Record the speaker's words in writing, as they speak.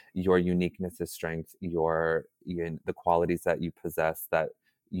your uniqueness is strength, the qualities that you possess that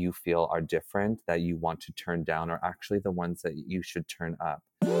you feel are different, that you want to turn down, are actually the ones that you should turn up.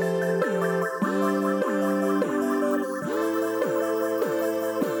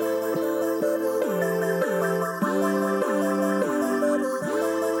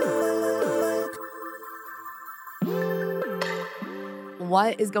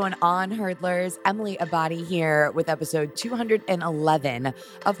 What is going on, hurdlers? Emily Abadi here with episode 211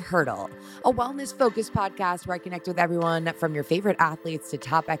 of Hurdle, a wellness-focused podcast where I connect with everyone from your favorite athletes to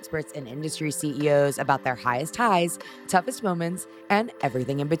top experts and industry CEOs about their highest highs, toughest moments, and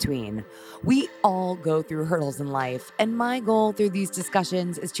everything in between. We all go through hurdles in life, and my goal through these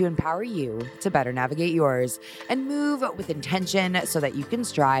discussions is to empower you to better navigate yours and move with intention so that you can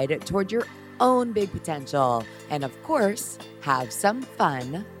stride toward your own big potential, and of course, have some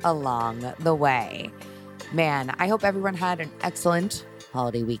fun along the way. Man, I hope everyone had an excellent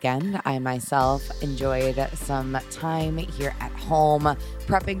holiday weekend. I myself enjoyed some time here at home,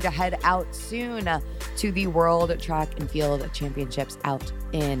 prepping to head out soon to the World Track and Field Championships out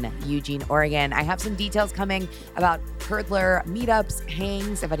in Eugene, Oregon. I have some details coming about hurdler meetups,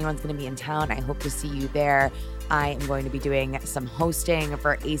 hangs. If anyone's going to be in town, I hope to see you there. I am going to be doing some hosting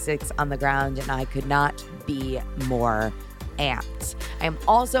for ASICS on the ground, and I could not be more amped. I am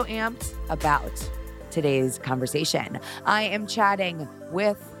also amped about today's conversation. I am chatting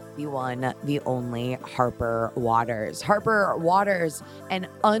with the one, the only Harper Waters. Harper Waters, an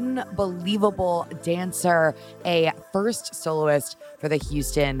unbelievable dancer, a first soloist for the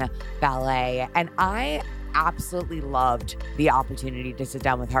Houston Ballet. And I absolutely loved the opportunity to sit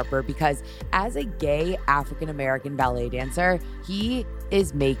down with Harper because as a gay African-American ballet dancer, he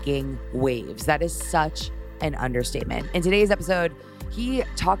is making waves. That is such an understatement. In today's episode, he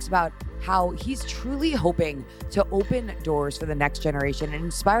talks about how he's truly hoping to open doors for the next generation and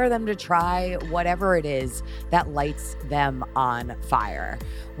inspire them to try whatever it is that lights them on fire.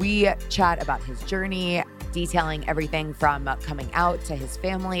 We chat about his journey, detailing everything from coming out to his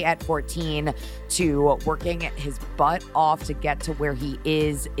family at 14 to working his butt off to get to where he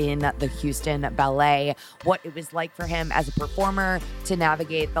is in the Houston Ballet, what it was like for him as a performer to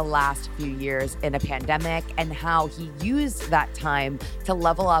navigate the last few years in a pandemic, and how he used that time to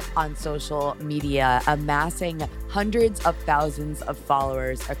level up on social media, amassing hundreds of thousands of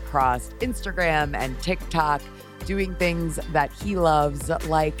followers across Instagram and TikTok, doing things that he loves,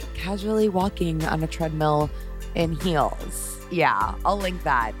 like casually walking on a treadmill in heels. Yeah, I'll link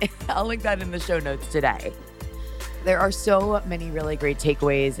that. I'll link that in the show notes today. There are so many really great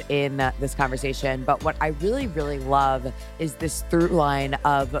takeaways in this conversation, but what I really, really love is this through line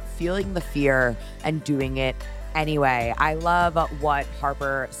of feeling the fear and doing it anyway. I love what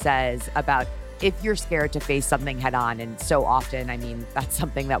Harper says about if you're scared to face something head on, and so often, I mean, that's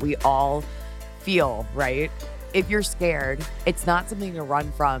something that we all feel, right? If you're scared, it's not something to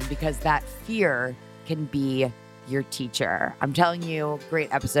run from because that fear can be your teacher. I'm telling you,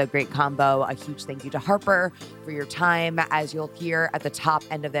 great episode, great combo. A huge thank you to Harper for your time. As you'll hear at the top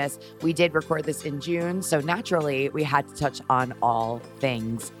end of this, we did record this in June, so naturally we had to touch on all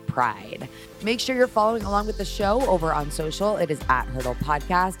things Pride. Make sure you're following along with the show over on social. It is at Hurdle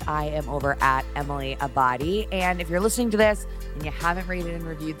Podcast. I am over at Emily Abadi. And if you're listening to this and you haven't rated and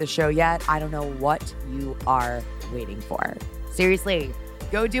reviewed the show yet, I don't know what you are waiting for. Seriously,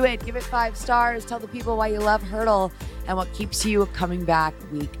 go do it. Give it 5 stars. Tell the people why you love Hurdle and what keeps you coming back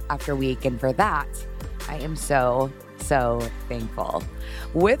week after week. And for that, I am so, so thankful.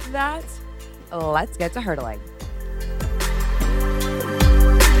 With that, let's get to hurdling.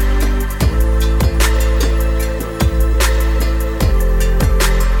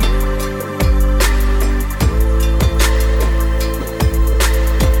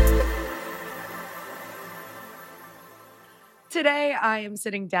 Today, I am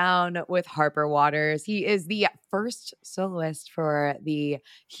sitting down with Harper Waters. He is the first soloist for the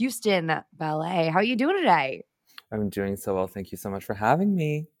Houston Ballet. How are you doing today? I'm doing so well. Thank you so much for having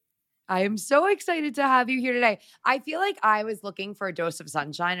me. I am so excited to have you here today. I feel like I was looking for a dose of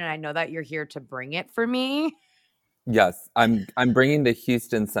sunshine, and I know that you're here to bring it for me. Yes, I'm bringing the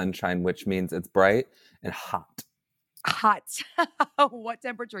Houston sunshine, which means it's bright and hot. Hot. What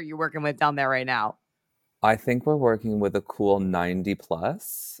temperature are you working with down there right now? I think we're working with a cool 90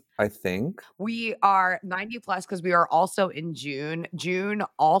 plus, I think. We are 90 plus because we are also in June. June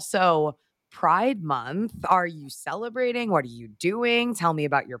also Pride Month. Are you celebrating? What are you doing? Tell me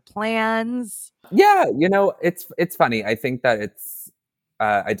about your plans. Yeah, it's funny. I think that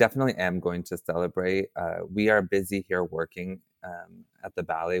I definitely am going to celebrate. We are busy here working at the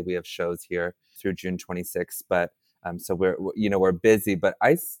ballet. We have shows here through June 26th, but So we're busy, but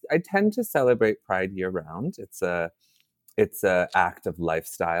I tend to celebrate Pride year round. It's a act of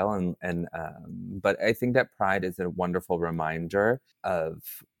lifestyle, and but I think that Pride is a wonderful reminder of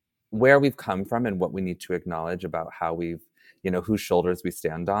where we've come from and what we need to acknowledge about how we've, whose shoulders we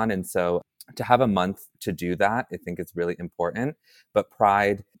stand on. And so to have a month to do that, I think is really important. But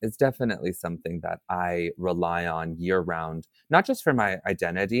Pride is definitely something that I rely on year round, not just for my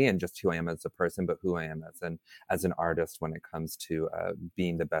identity and just who I am as a person, but who I am as an artist when it comes to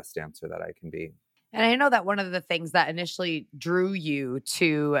being the best dancer that I can be. And I know that one of the things that initially drew you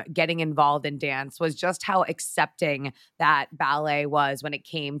to getting involved in dance was just how accepting that ballet was when it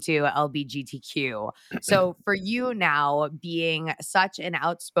came to LGBTQ. So for you now, being such an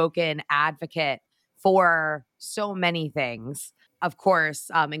outspoken advocate for so many things, of course,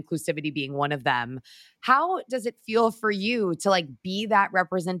 inclusivity being one of them. How does it feel for you to like be that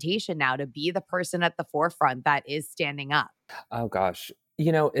representation now, to be the person at the forefront that is standing up? Oh gosh.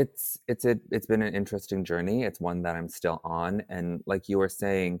 It's been an interesting journey. It's one that I'm still on, and like you were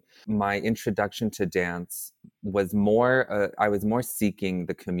saying, my introduction to dance was more I was more seeking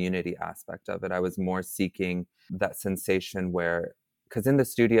the community aspect of it. I was more seeking that sensation where, cuz in the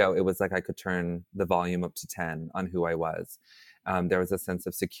studio it was like I could turn the volume up to 10 on who I was. There was a sense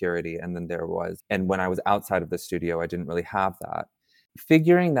of security, and when I was outside of the studio I didn't really have that.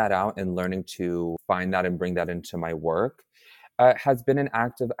 Figuring that out and learning to find that and bring that into my work has been an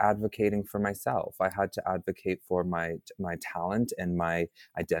act of advocating for myself. I had to advocate for my talent and my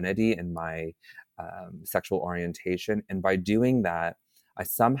identity and my sexual orientation, and by doing that, I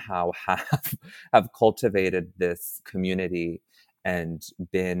somehow have cultivated this community and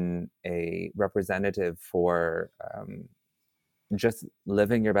been a representative for just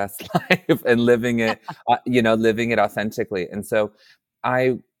living your best life and living it authentically. And so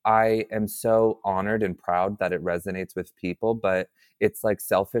I am so honored and proud that it resonates with people, but it's like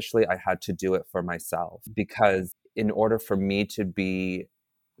selfishly I had to do it for myself, because in order for me to be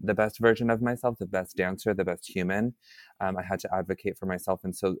the best version of myself, the best dancer, the best human, I had to advocate for myself.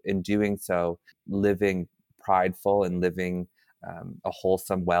 And so in doing so, living prideful and living a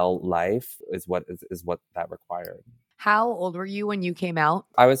wholesome, well life is what that required. How old were you when you came out?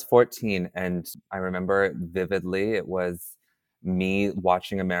 I was 14, and I remember it vividly. It was me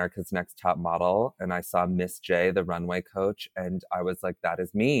watching America's Next Top Model, and I saw Miss J, the runway coach, and I was like, that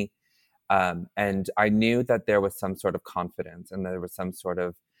is me. And I knew that there was some sort of confidence and there was some sort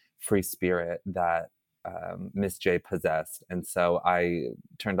of free spirit that Miss J possessed. And so I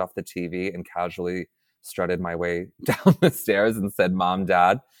turned off the TV and casually strutted my way down the stairs and said, Mom,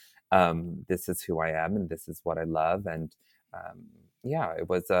 Dad, this is who I am and this is what I love. And um, yeah,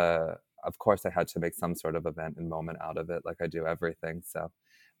 of course, I had to make some sort of event and moment out of it, like I do everything. So,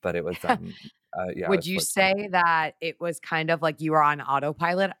 but it was, yeah, I Would was you 14. say that it was kind of like you were on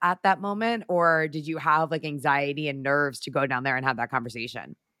autopilot at that moment, or did you have like anxiety and nerves to go down there and have that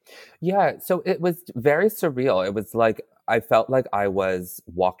conversation? Yeah, so it was very surreal. It was like I felt like I was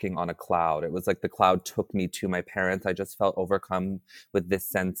walking on a cloud. It was like the cloud took me to my parents. I just felt overcome with this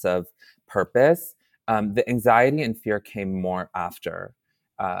sense of purpose. The anxiety and fear came more after.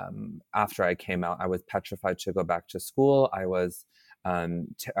 After I came out, I was petrified to go back to school. I was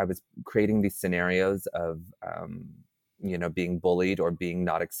creating these scenarios of, being bullied or being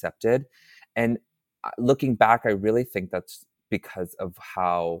not accepted. And looking back, I really think that's because of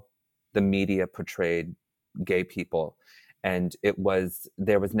how the media portrayed gay people. And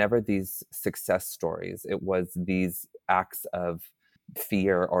there was never these success stories. It was these acts of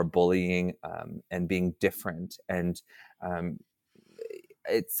fear or bullying, and being different. And um,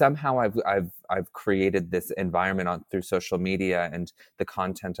 it somehow I've created this environment through social media and the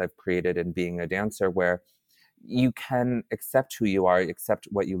content I've created in being a dancer, where you can accept who you are, accept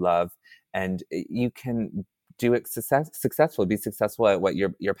what you love, and you can do it successfully, be successful at what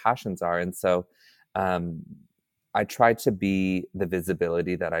your passions are. And so, um, I tried to be the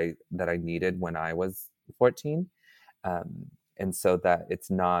visibility that I needed when I was 14, and so that it's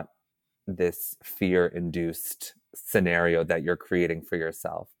not this fear-induced scenario that you're creating for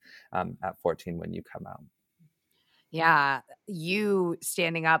yourself at 14 when you come out. Yeah, you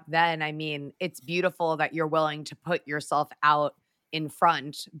standing up then, I mean, it's beautiful that you're willing to put yourself out in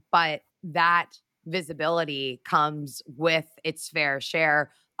front, but that visibility comes with its fair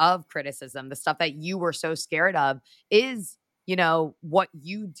share of criticism. The stuff that you were so scared of is, what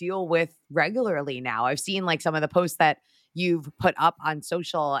you deal with regularly now. I've seen like some of the posts that you've put up on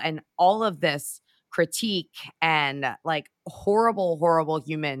social, and all of this critique and like horrible, horrible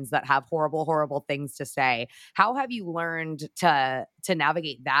humans that have horrible, horrible things to say. How have you learned to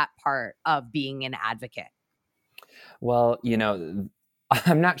navigate that part of being an advocate? Well,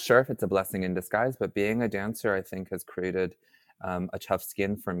 I'm not sure if it's a blessing in disguise, but being a dancer, I think, has created a tough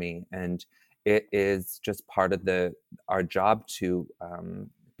skin for me, and it is just part of the our job to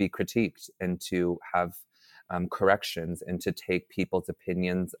be critiqued and to have corrections and to take people's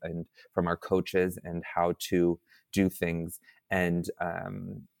opinions and from our coaches and how to do things. And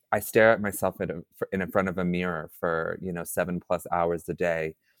I stare at myself in front of a mirror for 7+ hours a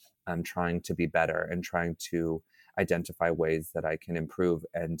day, trying to be better and trying to identify ways that I can improve.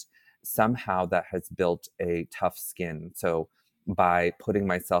 And somehow that has built a tough skin. So by putting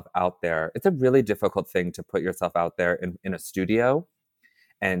myself out there, it's a really difficult thing to put yourself out there in a studio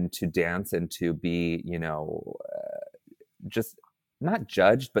and to dance and to be, just not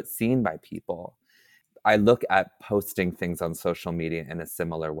judged, but seen by people. I look at posting things on social media in a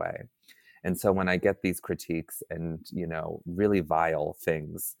similar way. And so when I get these critiques and, really vile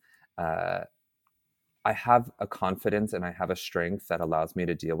things, uh, I have a confidence and I have a strength that allows me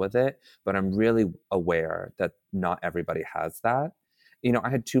to deal with it, but I'm really aware that not everybody has that. I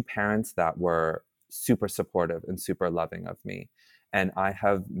had two parents that were super supportive and super loving of me. And I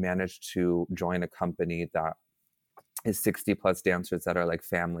have managed to join a company that is 60 plus dancers that are like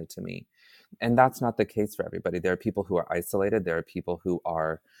family to me. And that's not the case for everybody. There are people who are isolated, there are people who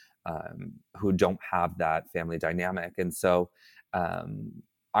don't have that family dynamic. And so um,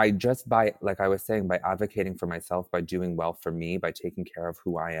 I just by, like I was saying, by advocating for myself, by doing well for me, by taking care of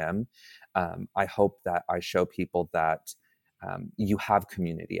who I am, I hope that I show people that you have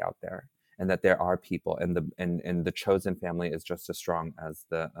community out there and that there are people, and the chosen family is just as strong as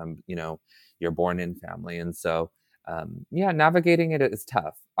the you're born in family. And so yeah, navigating it is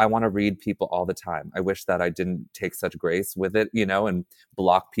tough. I want to read people all the time. I wish that I didn't take such grace with it, and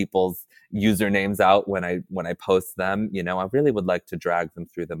block people's usernames out when I post them. I really would like to drag them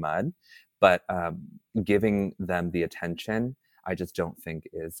through the mud, but giving them the attention, I just don't think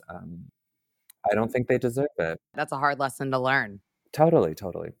is. I don't think they deserve it. That's a hard lesson to learn. Totally,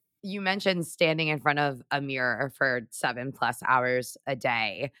 totally. You mentioned standing in front of a mirror for 7 plus hours a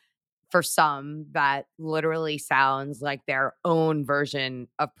day. For some, that literally sounds like their own version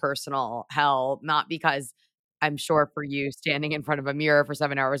of personal hell, not because I'm sure for you, standing in front of a mirror for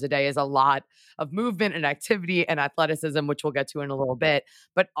 7 hours a day is a lot of movement and activity and athleticism, which we'll get to in a little bit,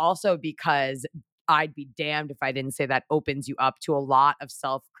 but also because I'd be damned if I didn't say that opens you up to a lot of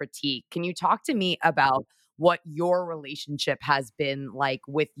self critique. Can you talk to me about what your relationship has been like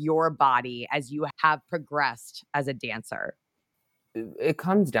with your body as you have progressed as a dancer? It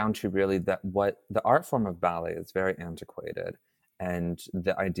comes down to really that what the art form of ballet is very antiquated, and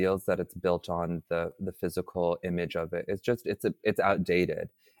the ideals that it's built on, the physical image of it, it's outdated.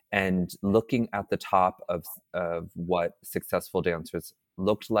 And looking at the top of what successful dancers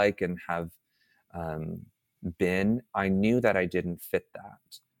looked like and have um, been, I knew that I didn't fit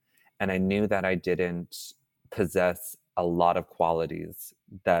that, and I knew that I didn't possess a lot of qualities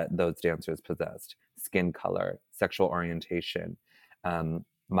that those dancers possessed: skin color, sexual orientation,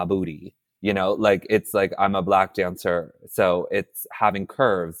 my booty. Like it's like I'm a black dancer, so it's having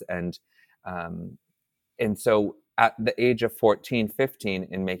curves um, and so at the age of 14, 15,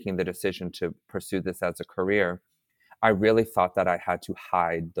 in making the decision to pursue this as a career, I really thought that I had to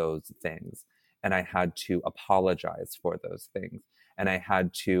hide those things and I had to apologize for those things and I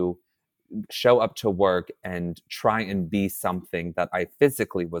had to show up to work and try and be something that I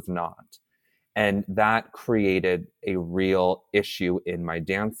physically was not. And that created a real issue in my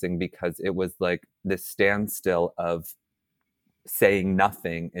dancing because it was like this standstill of saying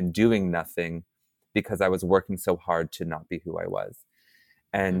nothing and doing nothing because I was working so hard to not be who I was.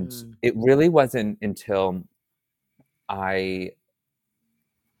 And Mm. it really wasn't until I,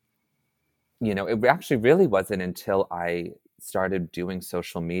 it actually really wasn't until I started doing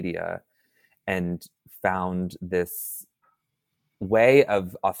social media and found this way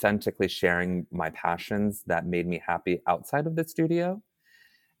of authentically sharing my passions that made me happy outside of the studio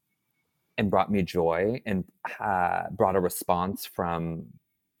and brought me joy and brought a response from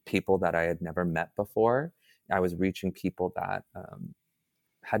people that I had never met before. I was reaching people that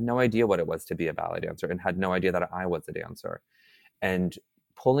had no idea what it was to be a ballet dancer and had no idea that I was a dancer. And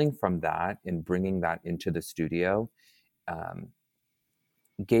pulling from that and bringing that into the studio um,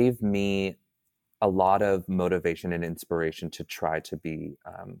 gave me a lot of motivation and inspiration to try to be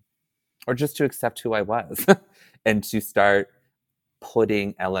or just to accept who I was and to start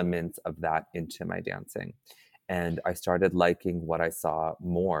putting elements of that into my dancing. And I started liking what I saw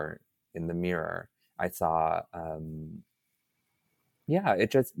more in the mirror. I saw, yeah,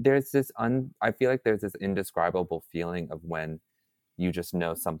 it just, I feel like there's this indescribable feeling of when you just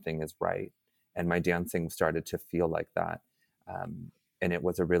know something is right. and my dancing started to feel like that. Um, and it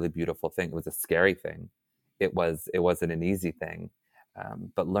was a really beautiful thing. It was a scary thing. It wasn't an easy thing.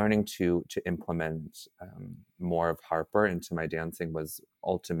 But learning to implement more of Harper into my dancing was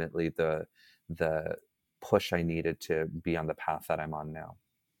ultimately the push I needed to be on the path that I'm on now.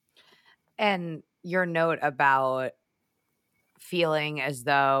 And your note about feeling as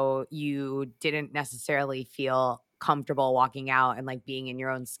though you didn't necessarily feel comfortable walking out and like being in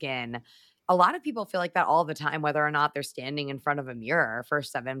your own skin. A lot of people feel like that all the time, whether or not they're standing in front of a mirror for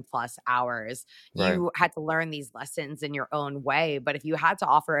 7+ hours. Right. You had to learn these lessons in your own way. But if you had to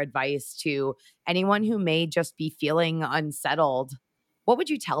offer advice to anyone who may just be feeling unsettled, what would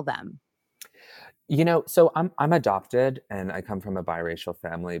you tell them? So I'm adopted and I come from a biracial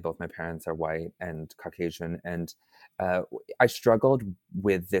family. Both my parents are white and Caucasian, and I struggled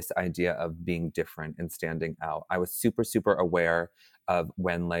with this idea of being different and standing out. I was super super aware of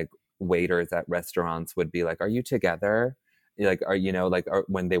when like waiters at restaurants would be like, "Are you together?" Like, are you know like or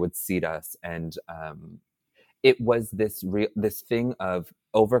when they would seat us, and it was this thing of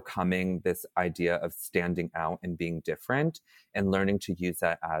overcoming this idea of standing out and being different and learning to use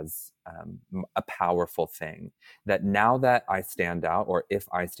that as a powerful thing. That now that I stand out, or if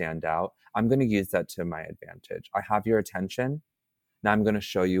I stand out, I'm going to use that to my advantage. I have your attention. Now I'm going to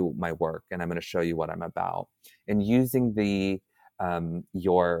show you my work, and I'm going to show you what I'm about. And using the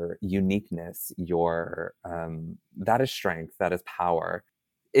your uniqueness, your that is strength, that is power.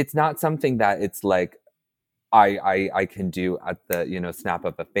 It's not something that it's like I can do at the snap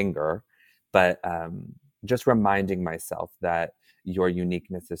of a finger, but just reminding myself that your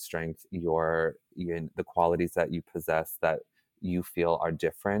uniqueness is strength, the qualities that you possess that you feel are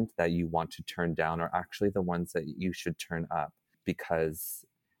different, that you want to turn down, are actually the ones that you should turn up. Because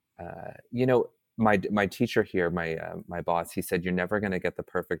uh, you know my teacher here, my boss, he said, you're never going to get the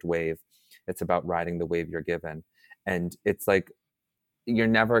perfect wave. It's about riding the wave you're given. And it's like,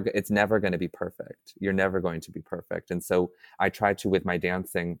 it's never going to be perfect. You're never going to be perfect. And so I try to, with my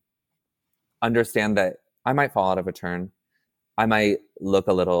dancing, understand that I might fall out of a turn. I might look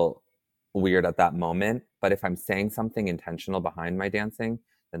a little weird at that moment, but if I'm saying something intentional behind my dancing,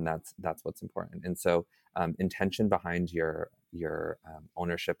 then that's what's important. And so intention behind your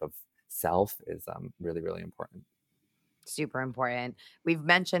ownership of self is really really important. Super important. We've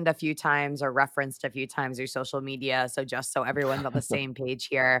mentioned a few times or referenced a few times your social media. So, just so everyone's on the same page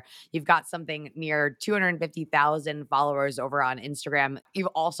here, you've got something near 250,000 followers over on Instagram. You've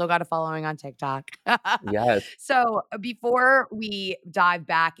also got a following on TikTok. Yes. So, before we dive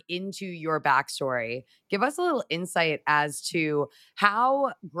back into your backstory, give us a little insight as to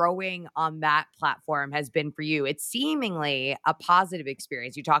how growing on that platform has been for you. It's seemingly a positive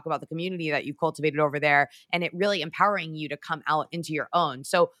experience. You talk about the community that you've cultivated over there and it really empowering you to come out into your own.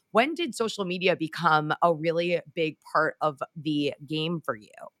 So, when did social media become a really big part of the game for you?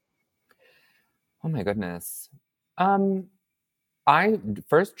 Oh my goodness. Um,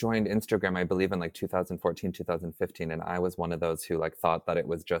 first joined Instagram, I believe, in like 2014, 2015, and I was one of those who like thought that it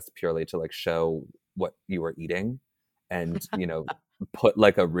was just purely to like show what you were eating and, put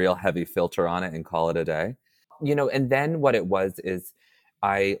like a real heavy filter on it and call it a day. And then what it was is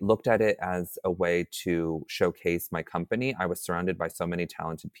I looked at it as a way to showcase my company. I was surrounded by so many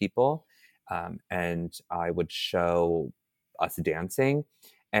talented people, and I would show us dancing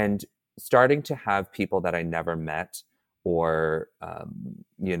and starting to have people that I never met or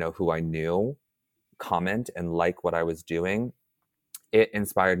who I knew comment and like what I was doing. It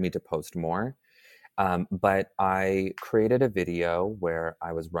inspired me to post more. But I created a video where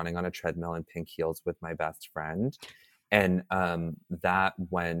I was running on a treadmill in pink heels with my best friend, and that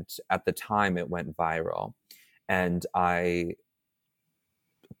went, at the time it went viral, and I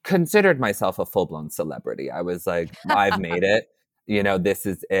considered myself a full-blown celebrity. I was like, I've made it. This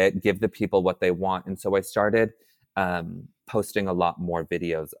is it. Give the people what they want. And so I started posting a lot more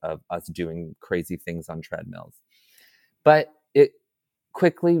videos of us doing crazy things on treadmills. But it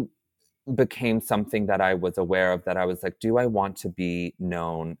quickly became something that I was aware of, that I was like, do I want to be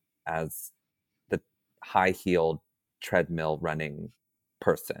known as the high-heeled treadmill running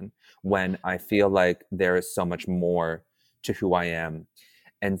person when I feel like there is so much more to who I am?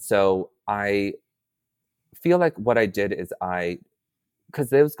 And so I feel like what I did is because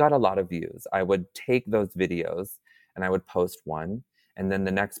those got a lot of views, I would take those videos and I would post one. And then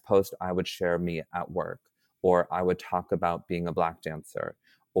the next post, I would share me at work, or I would talk about being a Black dancer,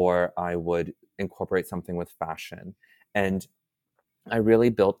 or I would incorporate something with fashion. And I really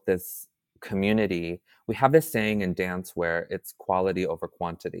built this community. We have this saying in dance where it's quality over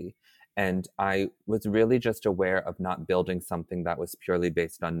quantity. And I was really just aware of not building something that was purely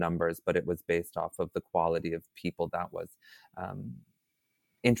based on numbers, but it was based off of the quality of people that was um,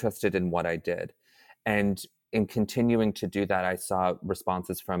 interested in what I did. And in continuing to do that, I saw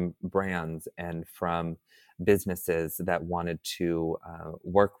responses from brands and from businesses that wanted to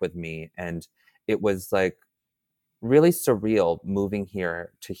work with me. And it was like really surreal moving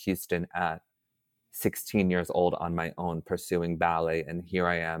here to Houston at 16 years old on my own, pursuing ballet. And here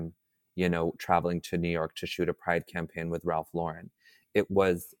I am, traveling to New York to shoot a Pride campaign with Ralph Lauren. It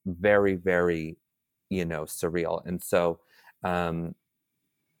was very, very, surreal. And so, um,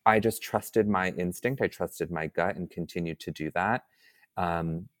 I just trusted my instinct. I trusted my gut and continued to do that.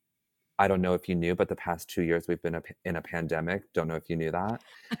 Um, I don't know if you knew, but the past 2 years we've been in a pandemic. Don't know if you knew that.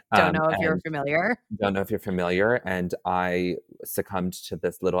 Don't know if you're And familiar. don't know if you're familiar. And I succumbed to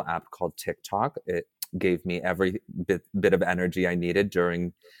this little app called TikTok. It gave me every bit of energy I needed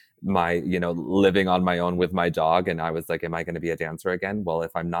during my, living on my own with my dog. And I was like, am I going to be a dancer again? Well,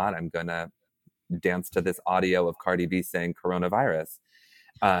 if I'm not, I'm going to dance to this audio of Cardi B saying coronavirus.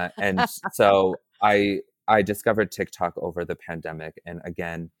 And so I discovered TikTok over the pandemic, and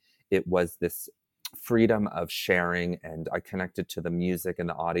again, it was this freedom of sharing, and I connected to the music and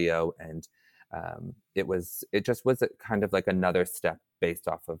the audio, and it just was kind of like another step based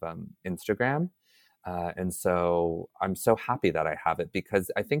off of Instagram. And so I'm so happy that I have it,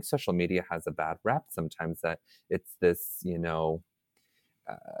 because I think social media has a bad rep sometimes, that it's this,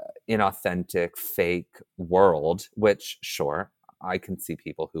 inauthentic, fake world, which, sure, I can see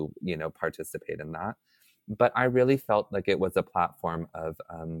people who, participate in that. But I really felt like it was a platform of,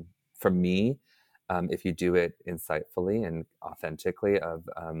 for me, if you do it insightfully and authentically, of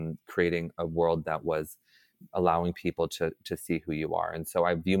creating a world that was allowing people to see who you are. And so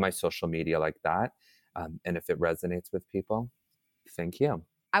I view my social media like that. And if it resonates with people, thank you.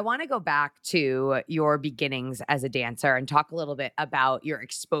 I want to go back to your beginnings as a dancer and talk a little bit about your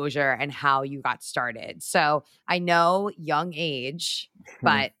exposure and how you got started. So I know young age,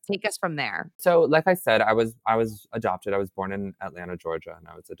 but take us from there. So, like I said, I was adopted. I was born in Atlanta, Georgia, and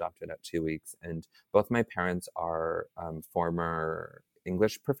I was adopted at 2 weeks. And both my parents are former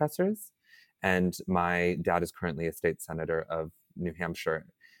English professors, and my dad is currently a state senator of New Hampshire.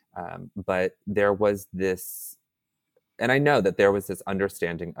 But there was this, and I know that there was this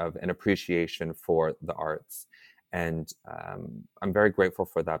understanding of an appreciation for the arts, and I'm very grateful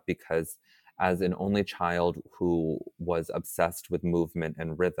for that, because as an only child who was obsessed with movement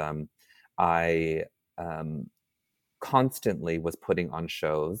and rhythm, I um, constantly was putting on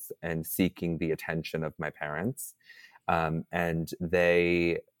shows and seeking the attention of my parents, and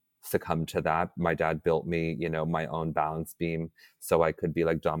they succumbed to that. My dad built me, my own balance beam so I could be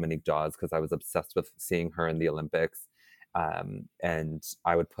like Dominique Dawes, because I was obsessed with seeing her in the Olympics. And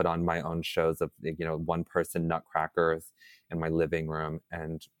I would put on my own shows of, one person nutcrackers in my living room.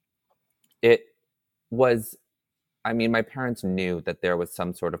 And it was, I mean, my parents knew that there was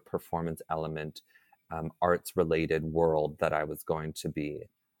some sort of performance element, arts related world that I was going to be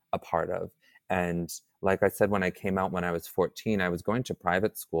a part of. And like I said, when I came out when I was 14, I was going to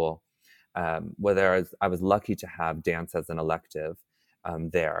private school, where I was lucky to have dance as an elective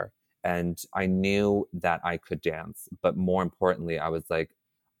there. And I knew that I could dance. But more importantly, I was like,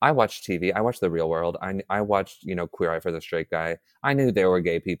 I watched TV, I watched The Real World, I watched, Queer Eye for the Straight Guy. I knew there were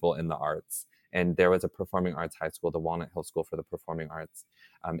gay people in the arts. And there was a performing arts high school, the Walnut Hill School for the Performing Arts,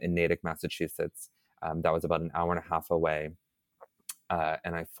 in Natick, Massachusetts. That was about an hour and a half away.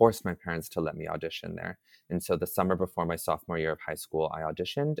 And I forced my parents to let me audition there. And so the summer before my sophomore year of high school, I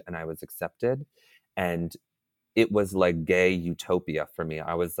auditioned and I was accepted. And it was like gay utopia for me.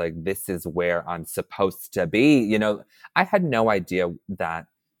 I was like, this is where I'm supposed to be. I had no idea that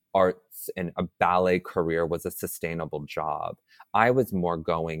arts and a ballet career was a sustainable job. I was more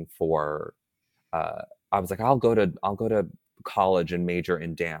going for, I was like, I'll go to college and major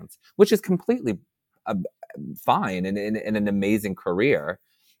in dance, which is completely uh, fine and an amazing career.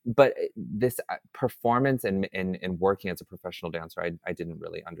 But this performance and working as a professional dancer, I didn't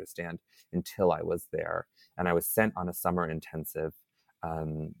really understand until I was there. And I was sent on a summer intensive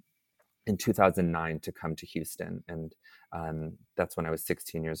um, in 2009 to come to Houston. And that's when I was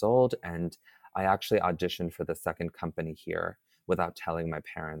 16 years old. And I actually auditioned for the second company here without telling my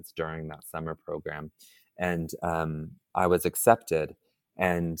parents during that summer program. And I was accepted.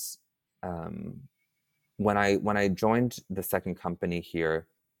 And um, when I joined the second company here,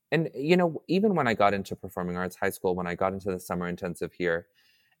 and even when I got into performing arts high school, when I got into the summer intensive here,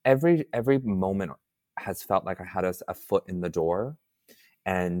 every moment has felt like I had a foot in the door,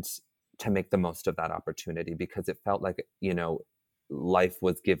 and to make the most of that opportunity, because it felt like life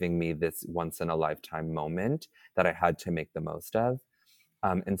was giving me this once in a lifetime moment that I had to make the most of.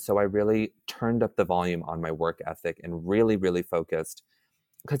 And so I really turned up the volume on my work ethic and really, really focused,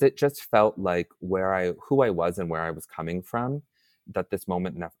 because it just felt like who I was and where I was coming from, that this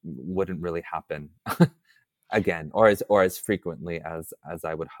moment wouldn't really happen again, or as frequently as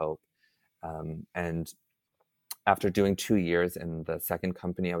I would hope. And after doing 2 years in the second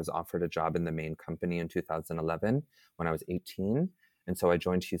company, I was offered a job in the main company in 2011 when I was 18. And so I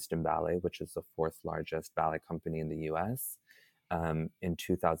joined Houston Ballet, which is the fourth largest ballet company in the US. In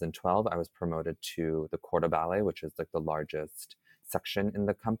 2012, I was promoted to the Corps de Ballet, which is like the largest section in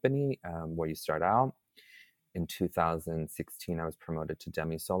the company, where you start out. In 2016, I was promoted to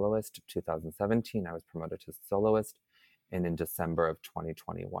demi soloist. 2017, I was promoted to soloist. And in December of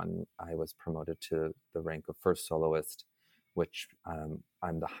 2021, I was promoted to the rank of first soloist, which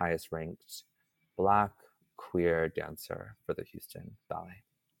I'm the highest ranked Black queer dancer for the Houston Ballet.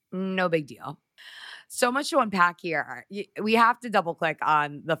 No big deal. So much to unpack here. We have to double click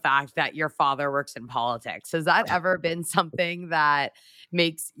on the fact that your father works in politics. Has that ever been something that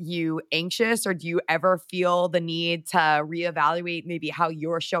makes you anxious, or do you ever feel the need to reevaluate maybe how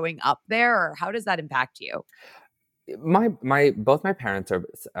you're showing up there, or how does that impact you? My both my parents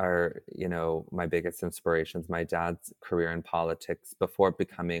are my biggest inspirations. My dad's career in politics, before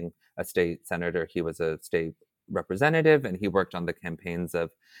becoming a state senator, he was a state representative, and he worked on the campaigns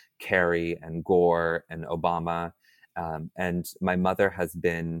of Kerry and Gore and Obama. And my mother has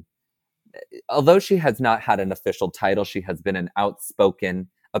been, although she has not had an official title, she has been an outspoken,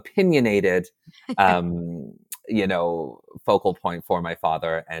 opinionated, um, focal point for my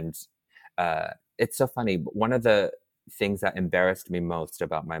father. And it's so funny. One of the things that embarrassed me most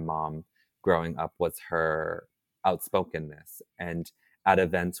about my mom growing up was her outspokenness. And at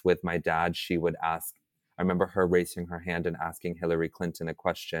events with my dad, she would ask, I remember her raising her hand and asking Hillary Clinton a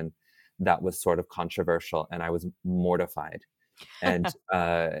question that was sort of controversial, and I was mortified. And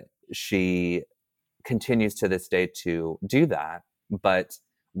she continues to this day to do that. But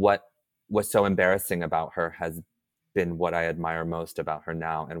what was so embarrassing about her has been what I admire most about her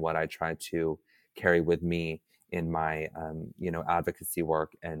now, and what I try to carry with me in my advocacy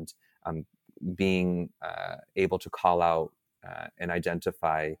work, and being able to call out and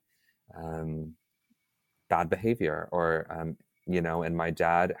identify um, bad behavior, or and my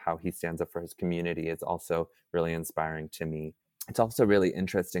dad, how he stands up for his community, is also really inspiring to me. It's also really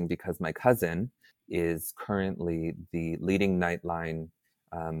interesting because my cousin is currently the leading Nightline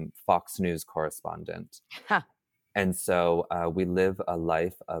Fox News correspondent. Huh. And so we live a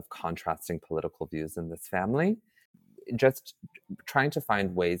life of contrasting political views in this family. Just trying to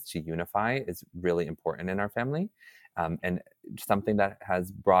find ways to unify is really important in our family. And something that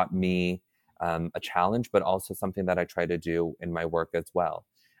has brought me a challenge, but also something that I try to do in my work as well.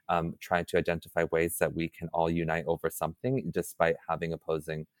 Trying to identify ways that we can all unite over something despite having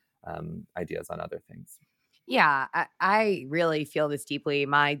opposing ideas on other things. Yeah, I really feel this deeply.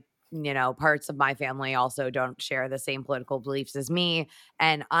 Parts of my family also don't share the same political beliefs as me.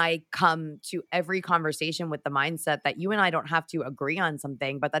 And I come to every conversation with the mindset that you and I don't have to agree on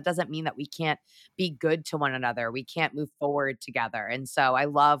something, but that doesn't mean that we can't be good to one another. We can't move forward together. And so I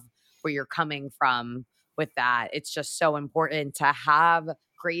love where you're coming from with that. It's just so important to have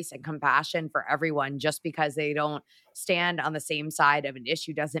grace and compassion for everyone. Just because they don't stand on the same side of an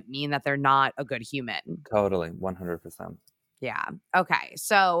issue doesn't mean that they're not a good human. Totally, 100%. Yeah. Okay.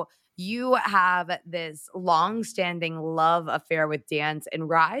 So you have this long-standing love affair with dance and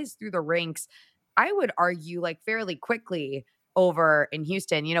rise through the ranks, I would argue, like fairly quickly over in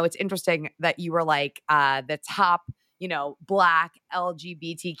Houston. It's interesting that you were like the top, Black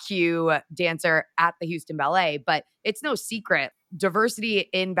LGBTQ dancer at the Houston Ballet, but it's no secret. Diversity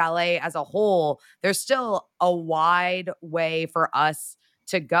in ballet as a whole, there's still a wide way for us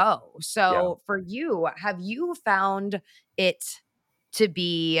to go. Yeah. So for you, have you found it to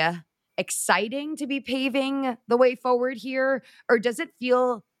be exciting to be paving the way forward here? Or does it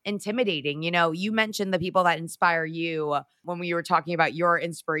feel intimidating? You mentioned the people that inspire you when we were talking about your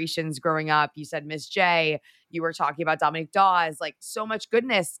inspirations growing up. You said Miss J, you were talking about Dominic Dawes, like so much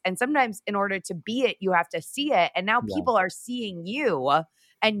goodness. And sometimes in order to be it, you have to see it. And now Yeah. people are seeing you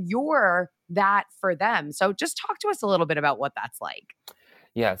and you're that for them. So just talk to us a little bit about what that's like.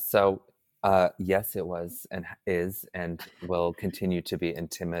 Yeah. So, yes, it was and is and will continue to be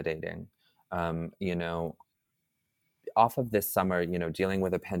intimidating. Um, you know, Off of this summer, dealing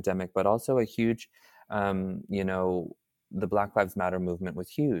with a pandemic, but also a huge, um, you know, the Black Lives Matter movement was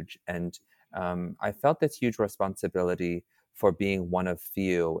huge. And I felt this huge responsibility for being one of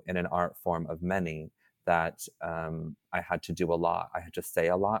few in an art form of many that I had to do a lot. I had to say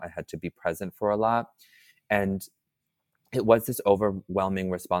a lot. I had to be present for a lot. And it was this overwhelming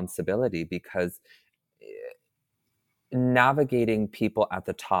responsibility because navigating people at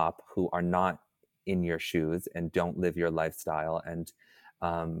the top who are not in your shoes and don't live your lifestyle, and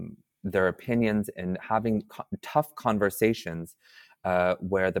their opinions, and having tough conversations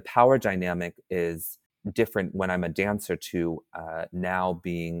where the power dynamic is different when I'm a dancer to now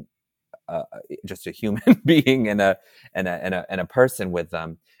being just a human being and a person with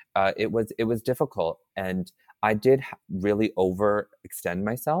them. It was difficult, and I did really overextend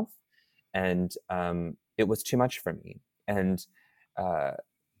myself, and it was too much for me. And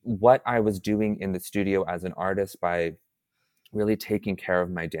what I was doing in the studio as an artist, by really taking care of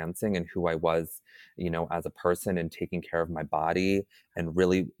my dancing and who I was, as a person, and taking care of my body, and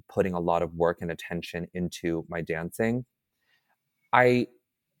really putting a lot of work and attention into my dancing, I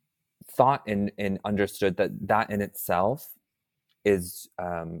thought and understood that in itself is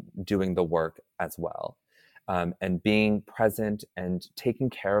doing the work as well. And being present and taking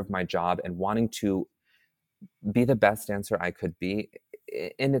care of my job and wanting to be the best dancer I could be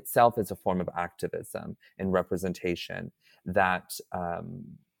in itself is a form of activism and representation that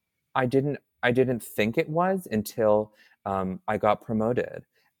I didn't think it was until I got promoted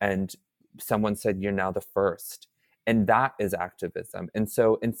and someone said, "You're now the first." And that is activism. And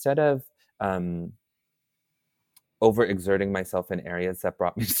so instead of overexerting myself in areas that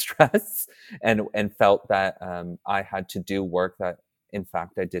brought me stress and felt that I had to do work that in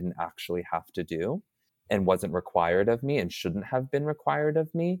fact I didn't actually have to do and wasn't required of me and shouldn't have been required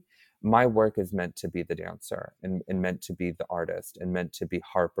of me, my work is meant to be the dancer and meant to be the artist and meant to be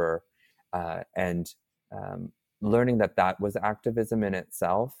Harper. And learning that was activism in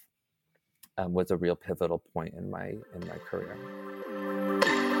itself was a real pivotal point in my career.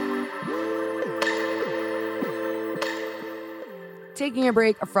 Taking a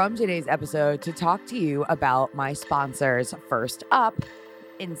break from today's episode to talk to you about my sponsors. First up,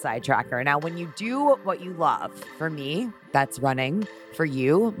 Inside Tracker. Now, when you do what you love, for me, that's running. For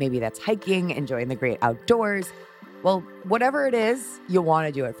you, maybe that's hiking, enjoying the great outdoors. Well, whatever it is, you want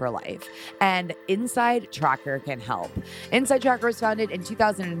to do it for life. And Inside Tracker can help. Inside Tracker was founded in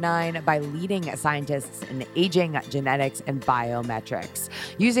 2009 by leading scientists in aging, genetics, and biometrics.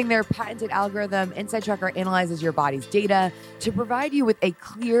 Using their patented algorithm, Inside Tracker analyzes your body's data to provide you with a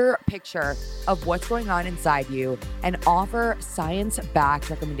clear picture of what's going on inside you and offer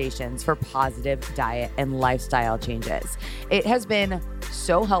science-backed recommendations for positive diet and lifestyle changes. It has been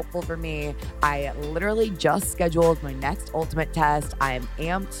so helpful for me. I literally just scheduled my next ultimate test. I am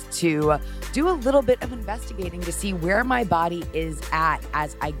amped to do a little bit of investigating to see where my body is at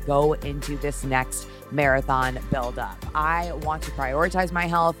as I go into this next marathon buildup. I want to prioritize my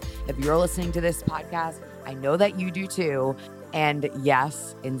health. If you're listening to this podcast, I know that you do too. And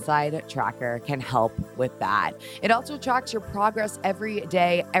yes, Inside Tracker can help with that. It also tracks your progress every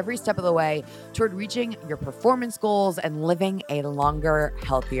day, every step of the way toward reaching your performance goals and living a longer,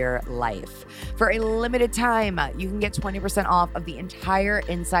 healthier life. For a limited time, you can get 20% off of the entire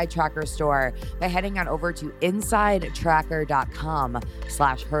Inside Tracker store by heading on over to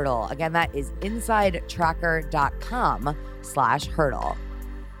insidetracker.com/hurdle. Again, that is insidetracker.com/hurdle.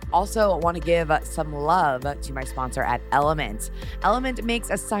 Also, I want to give some love to my sponsor at Element. Element makes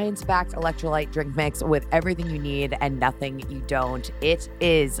a science-backed electrolyte drink mix with everything you need and nothing you don't. It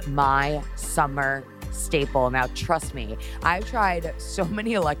is my summer staple. Now, trust me, I've tried so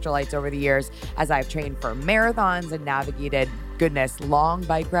many electrolytes over the years as I've trained for marathons and navigated, long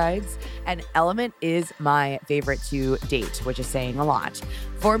bike rides, and Element is my favorite to date, which is saying a lot.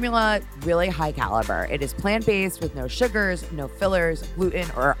 Formula, really high caliber. It is plant-based with no sugars, no fillers, gluten,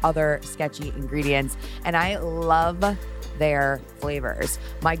 or other sketchy ingredients, and I love their flavors.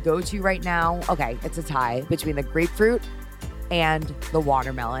 My go-to right now, it's a tie between the grapefruit and the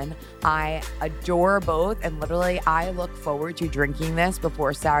watermelon. I adore both, and literally I look forward to drinking this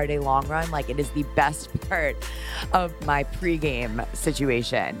before Saturday long run. Like, it is the best part of my pregame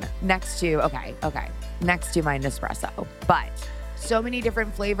situation. Next to my Nespresso. But so many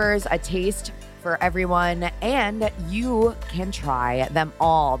different flavors, a taste for everyone, and you can try them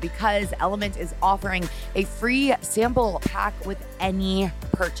all because Element is offering a free sample pack with any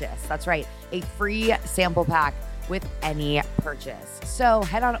purchase. That's right, a free sample pack with any purchase. So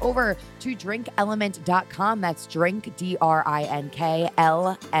head on over to drinkelement.com. That's drink,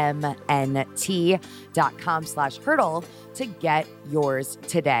 DRINKLMNT.com/hurdle to get yours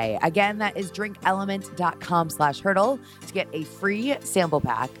today. Again, that is drinkelement.com/hurdle to get a free sample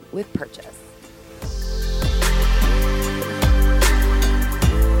pack with purchase.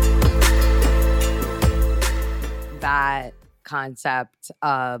 concept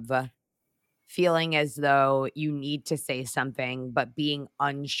of feeling as though you need to say something, but being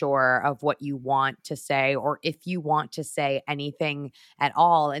unsure of what you want to say or if you want to say anything at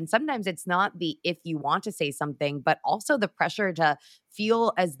all. And sometimes it's not the if you want to say something, but also the pressure to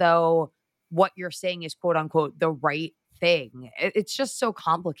feel as though what you're saying is quote unquote the right thing. It's just so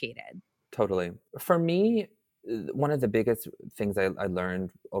complicated. Totally. For me, one of the biggest things I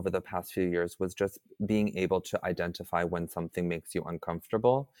learned over the past few years was just being able to identify when something makes you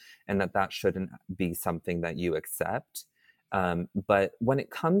uncomfortable and that shouldn't be something that you accept. But when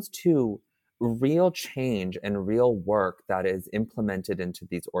it comes to real change and real work that is implemented into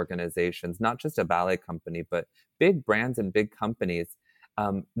these organizations, not just a ballet company, but big brands and big companies,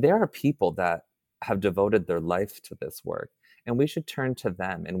 there are people that have devoted their life to this work, and we should turn to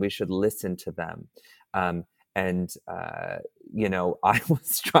them and we should listen to them. Um, and I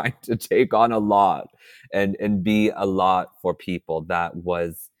was trying to take on a lot and be a lot for people that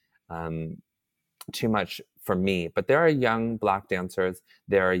was um, too much for me. But there are young Black dancers,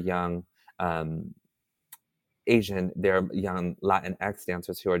 there are young um, Asian, there are young Latinx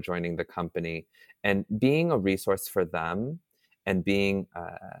dancers who are joining the company, and being a resource for them and being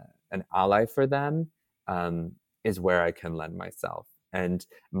an ally for them is where I can lend myself. And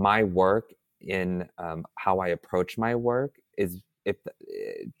my work in how I approach my work is if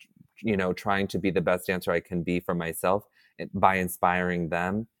trying to be the best dancer I can be for myself by inspiring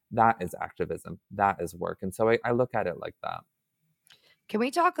them. That is activism. That is work. And so I look at it like that. Can we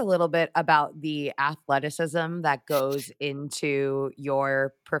talk a little bit about the athleticism that goes into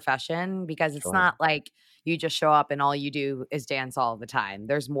your profession? Because it's Sure. not like you just show up and all you do is dance all the time.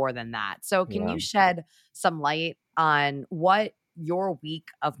 There's more than that. So, can Yeah. you shed some light on what your week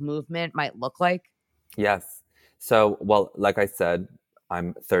of movement might look like? Yes. So, well, like I said,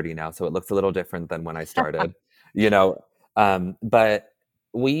 I'm 30 now, so it looks a little different than when I started, you know. But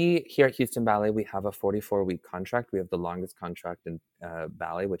we here at Houston Ballet, we have a 44-week contract. We have the longest contract in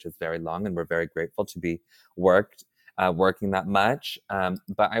ballet, which is very long, and we're very grateful to be working that much.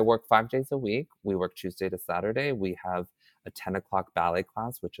 But I work 5 days a week. We work Tuesday to Saturday. We have a 10 o'clock ballet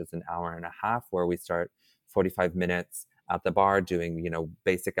class, which is an hour and a half, where we start 45 minutes at the bar doing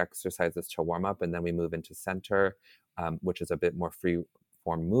basic exercises to warm up, and then we move into center, which is a bit more free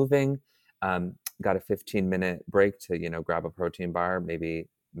form moving. Got a 15-minute break to grab a protein bar, maybe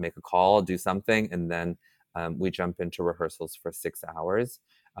make a call, do something, and then we jump into rehearsals for 6 hours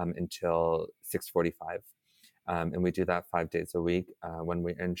until 6:45. And we do that 5 days a week. When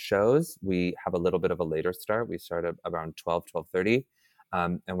we're in shows, we have a little bit of a later start. We start at around 12:30,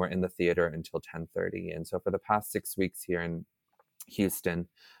 and we're in the theater until 10:30. And so for the past 6 weeks here in Houston,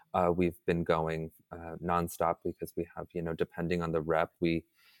 we've been going nonstop because we have, depending on the rep, we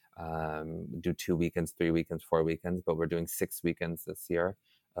do 2 weekends, 3 weekends, 4 weekends, but we're doing 6 weekends this year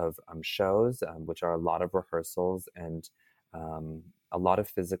of shows, which are a lot of rehearsals and a lot of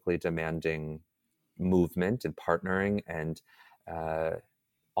physically demanding movement and partnering and uh,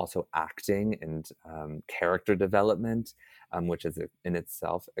 also acting and character development, which is in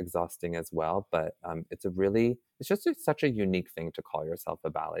itself exhausting as well. But it's just such a unique thing to call yourself a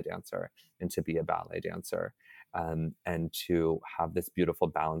ballet dancer and to be a ballet dancer, and to have this beautiful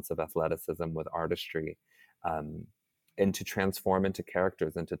balance of athleticism with artistry. And to transform into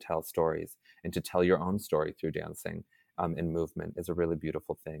characters and to tell stories and to tell your own story through dancing and movement is a really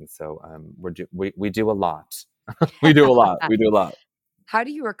beautiful thing. So we do a lot. We do a lot. We do a lot. How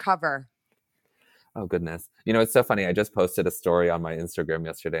do you recover? Oh goodness. It's so funny. I just posted a story on my Instagram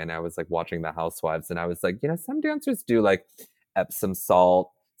yesterday and I was like watching the Housewives and I was like, some dancers do like Epsom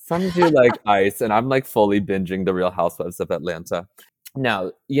salt, some do like ice, and I'm like fully binging the Real Housewives of Atlanta.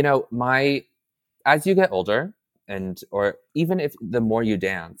 Now, my as you get older or even if the more you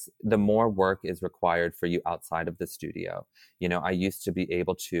dance, the more work is required for you outside of the studio. I used to be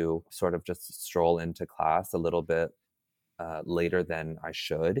able to sort of just stroll into class a little bit later than I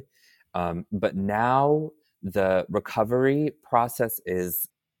should. But now the recovery process is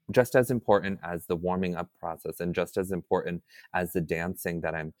just as important as the warming up process and just as important as the dancing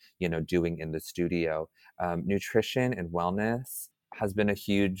that I'm, doing in the studio. Nutrition and wellness has been a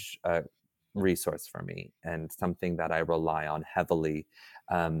huge resource for me and something that I rely on heavily.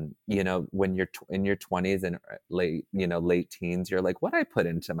 When you're in your 20s and late teens, you're like, what I put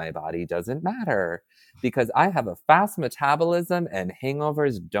into my body doesn't matter because I have a fast metabolism and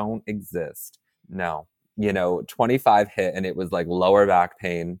hangovers don't exist. No, 25 hit and it was like lower back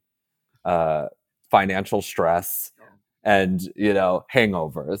pain, uh, financial stress, and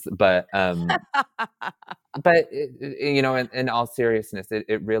hangovers. But in all seriousness,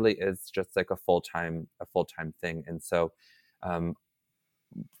 it really is just like a full-time thing. And so um,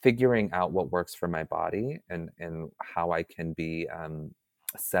 figuring out what works for my body and how I can be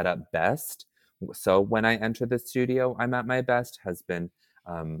set up best. So when I enter the studio, I'm at my best has been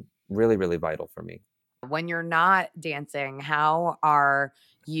really, really vital for me. When you're not dancing, how are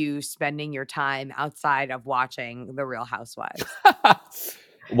you spending your time outside of watching The Real Housewives?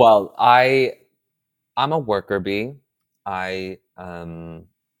 Well, I'm a worker bee. I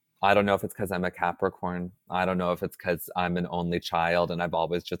don't know if it's because I'm a Capricorn. I don't know if it's because I'm an only child and I've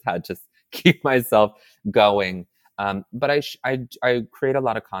always just had to keep myself going. But I create a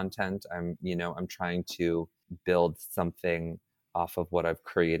lot of content. I'm trying to build something off of what I've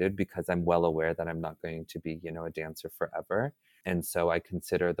created because I'm well aware that I'm not going to be, a dancer forever. And so I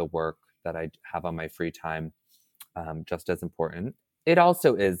consider the work that I have on my free time just as important. It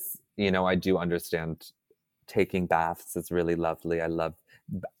also is, I do understand taking baths is really lovely. I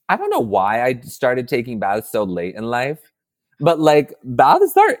don't know why I started taking baths so late in life, but like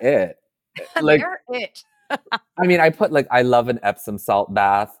baths are it. Like, They're it. I mean, I love an Epsom salt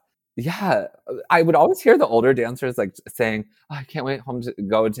bath. Yeah, I would always hear the older dancers like saying, "Oh, I can't wait home to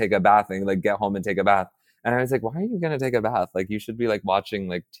go and take a bath and like get home and take a bath." And I was like, "Why are you gonna take a bath? Like you should be like watching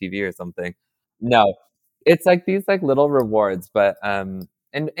like TV or something." No, it's like these like little rewards, but and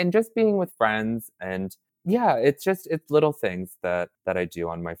just being with friends and yeah, it's little things that I do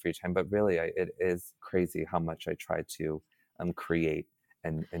on my free time, but really it is crazy how much I try to create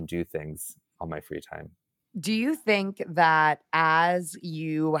and do things on my free time. Do you think that as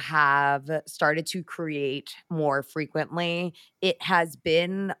you have started to create more frequently, it has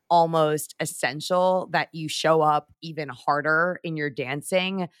been almost essential that you show up even harder in your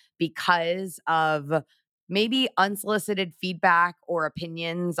dancing because of maybe unsolicited feedback or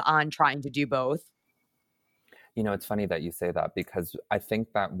opinions on trying to do both? It's funny that you say that because I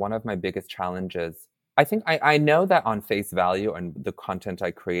think that one of my biggest challenges, I think I know that on face value and the content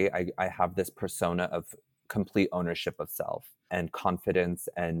I create, I have this persona of complete ownership of self and confidence.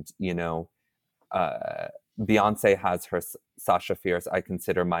 And, uh, Beyonce has her Sasha Fierce. I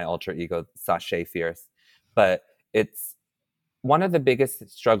consider my alter ego Sasha Fierce. But it's one of the biggest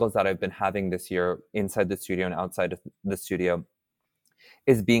struggles that I've been having this year inside the studio and outside of the studio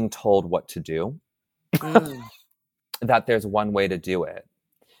is being told what to do, Mm. that there's one way to do it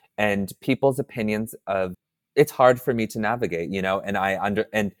and people's opinions of it's hard for me to navigate,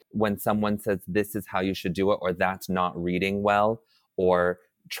 and when someone says this is how you should do it or that's not reading well or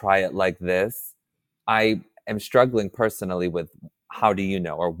try it like this, I am struggling personally with how do you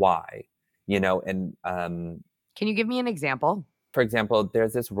know or why, and Can you give me an example? for example,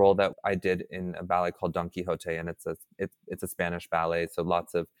 there's this role that I did in a ballet called Don Quixote, and it's a Spanish ballet, so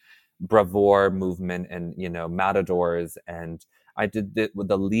lots of bravura movement and matadors. And I did it with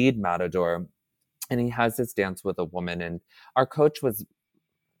the lead matador, and he has this dance with a woman, and our coach was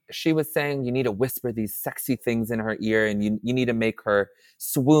she was saying you need to whisper these sexy things in her ear, and you need to make her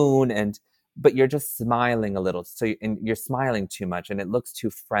swoon, and but you're just smiling a little, and you're smiling too much, and it looks too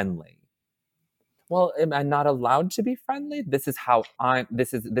friendly. Well, am I not allowed to be friendly? This is how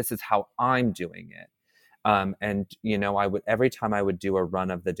I'm doing it. And I would every time I would do a run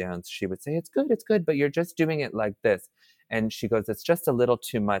of the dance, she would say, it's good, but you're just doing it like this. And she goes, it's just a little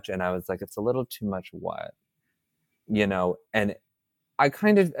too much. And I was like, it's a little too much what? And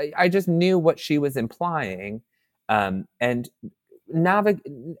I just knew what she was implying. And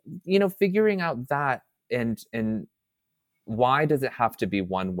figuring out that and why does it have to be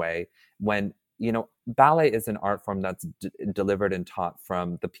one way when ballet is an art form that's delivered and taught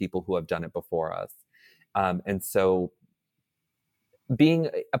from the people who have done it before us, and so being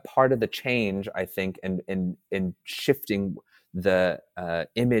a part of the change, I think, and shifting the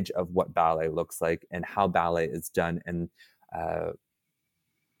image of what ballet looks like and how ballet is done and uh,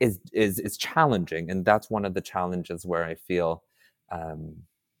 is challenging, and that's one of the challenges where I feel um,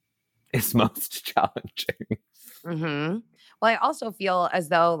 is most challenging. Hmm. Well, I also feel as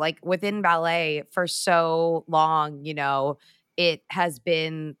though, like within ballet for so long, it has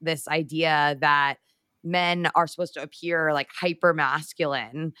been this idea that men are supposed to appear like hyper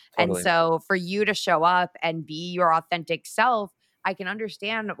masculine. And Totally. so for you to show up and be your authentic self, I can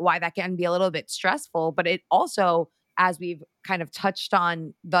understand why that can be a little bit stressful. But it also, as we've kind of touched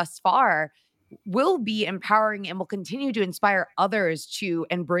on thus far, will be empowering and will continue to inspire others to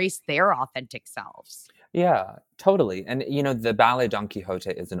embrace their authentic selves. Yeah, totally. And the ballet Don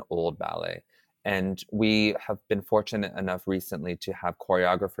Quixote is an old ballet. And we have been fortunate enough recently to have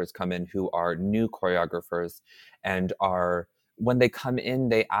choreographers come in who are new choreographers and are when they come in,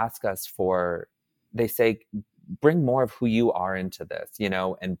 they ask us they say, bring more of who you are into this,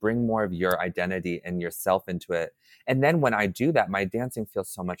 and bring more of your identity and yourself into it. And then when I do that, my dancing feels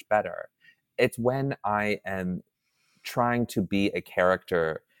so much better. It's when I am trying to be a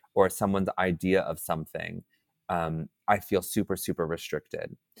character or someone's idea of something, I feel super, super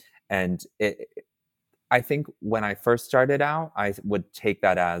restricted. And I think when I first started out, I would take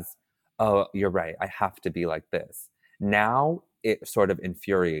that as, oh, you're right, I have to be like this. Now it sort of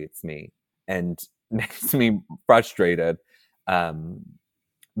infuriates me and makes me frustrated, um,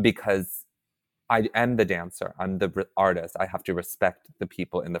 because I am the dancer, I'm the artist. I have to respect the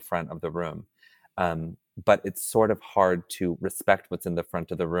people in the front of the room. But it's sort of hard to respect what's in the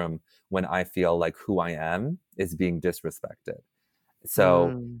front of the room when I feel like who I am is being disrespected. So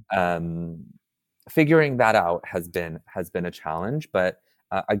Mm. um, figuring that out has been a challenge. But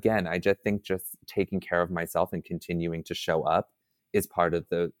again, I just think just taking care of myself and continuing to show up is part of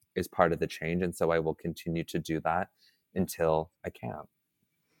the change, and so I will continue to do that until I can.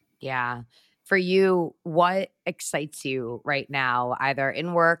 Yeah. For you, what excites you right now, either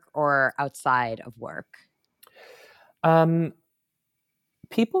in work or outside of work? Um,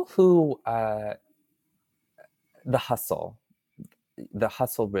 People who the hustle, the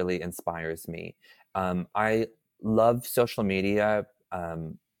hustle really inspires me. I love social media,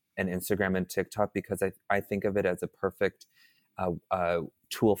 and Instagram and TikTok because I think of it as a perfect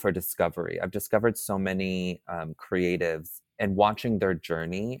tool for discovery. I've discovered so many creatives, and watching their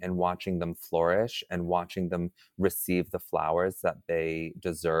journey and watching them flourish and watching them receive the flowers that they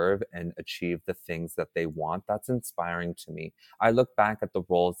deserve and achieve the things that they want, that's inspiring to me. I look back at the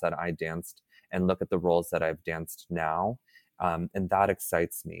roles that I danced and look at the roles that I've danced now, and that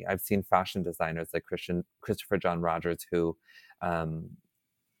excites me. I've seen fashion designers like Christopher John Rogers, who um,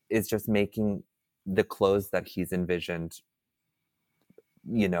 is just making the clothes that he's envisioned,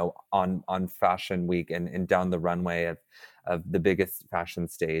 on fashion week and down the runway of the biggest fashion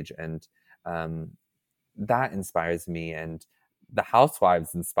stage. And um, that inspires me. And the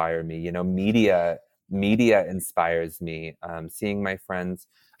housewives inspire me. Media inspires me. Seeing my friends,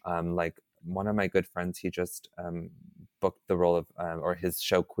 like one of my good friends, he just booked the role of, or his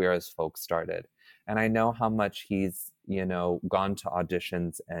show Queer as Folk started, and I know how much he's gone to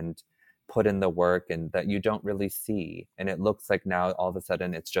auditions and put in the work, and that you don't really see, and it looks like now all of a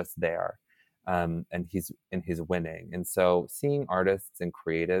sudden it's just there. And he's winning. And so seeing artists and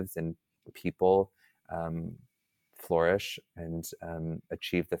creatives and people um, flourish and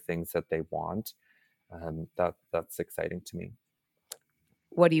achieve the things that they want, that's exciting to me.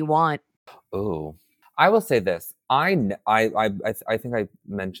 What do you want? Oh, I will say this. I think I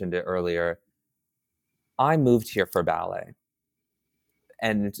mentioned it earlier. I moved here for ballet,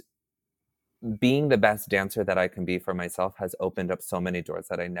 and being the best dancer that I can be for myself has opened up so many doors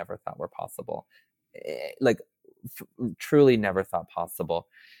that I never thought were possible. Like, truly never thought possible.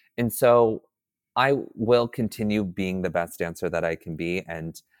 And so I will continue being the best dancer that I can be.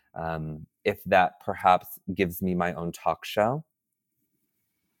 And if that perhaps gives me my own talk show,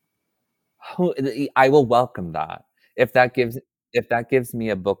 I will welcome that. If that gives if that gives me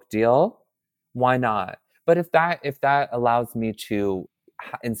a book deal, why not? But if that allows me to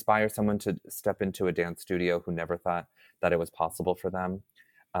inspire someone to step into a dance studio who never thought that it was possible for them,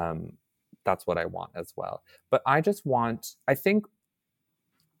 um, that's what I want as well. But I think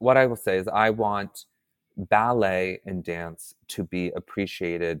what I will say is I want ballet and dance to be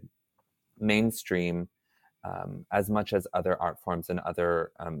appreciated mainstream, as much as other art forms and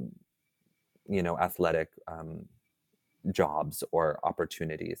other athletic jobs or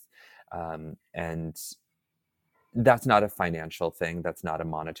opportunities. And that's not a financial thing, that's not a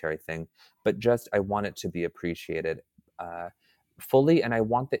monetary thing, but just I want it to be appreciated uh, fully. And I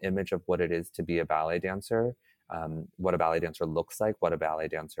want the image of what it is to be a ballet dancer, what a ballet dancer looks like, what a ballet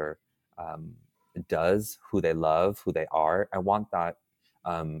dancer um, does, who they love, who they are. I want that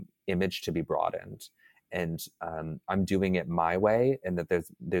image to be broadened. And I'm doing it my way, and that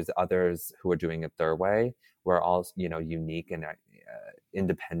there's others who are doing it their way. We're all unique and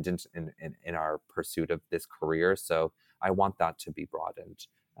independent in our pursuit of this career. So I want that to be broadened.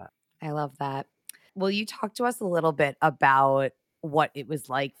 I love that. Will you talk to us a little bit about what it was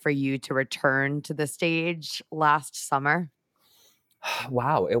like for you to return to the stage last summer?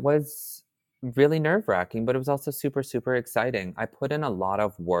 Wow, it was really nerve wracking, but it was also super, super exciting. I put in a lot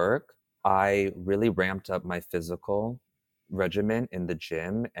of work. I really ramped up my physical regimen in the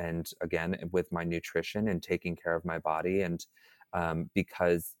gym, and again with my nutrition and taking care of my body. And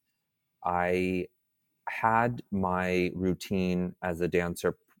because I had my routine as a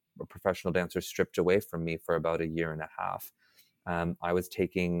dancer, a professional dancer, stripped away from me for about a year and a half. I was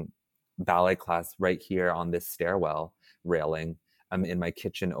taking ballet class right here on this stairwell railing. I'm in my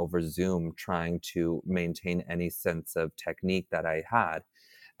kitchen over Zoom trying to maintain any sense of technique that I had.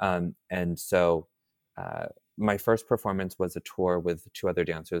 And so uh, my first performance was a tour with two other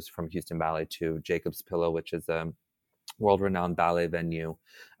dancers from Houston Ballet to Jacob's Pillow, which is a world-renowned ballet venue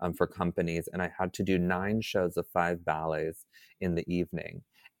for companies. And I had to do 9 shows of 5 ballets in the evening.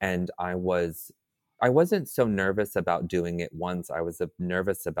 And I wasn't so nervous about doing it once. I was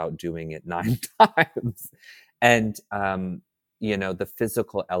nervous about doing it 9 times. And, the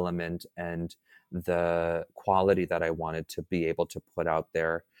physical element and the quality that I wanted to be able to put out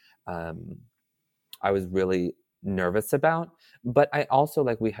there, um, I was really nervous about. But I also,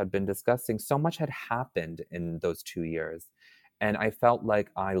 like we had been discussing, so much had happened in those 2 years. And I felt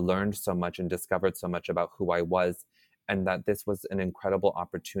like I learned so much and discovered so much about who I was, and that this was an incredible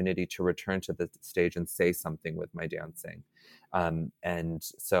opportunity to return to the stage and say something with my dancing. And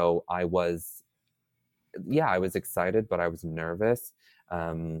so I was excited, but I was nervous.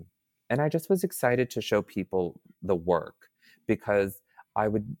 Um, and I just was excited to show people the work, because I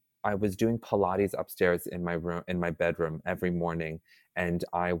would I was doing Pilates upstairs in my room, in my bedroom, every morning, and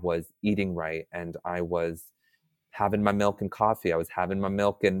I was eating right, and I was having my milk and coffee. I was having my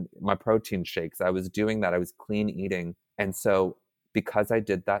milk and my protein shakes. I was doing that. I was clean eating. And so because I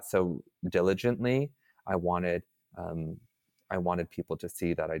did that so diligently, I wanted um, I wanted people to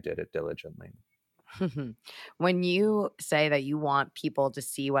see that I did it diligently. When you say that you want people to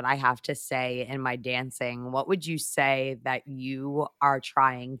see what I have to say in my dancing, what would you say that you are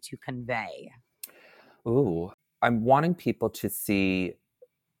trying to convey? Ooh, I'm wanting people to see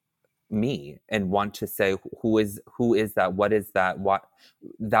me and want to say, who is that? What is that? What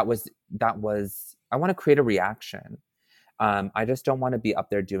that was I want to create a reaction. I just don't want to be up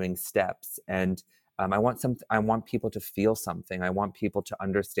there doing steps. And I want people to feel something. I want people to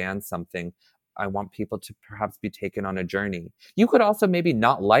understand something. I want people to perhaps be taken on a journey. You could also maybe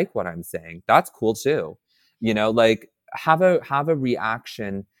not like what I'm saying. That's cool too. Like, have a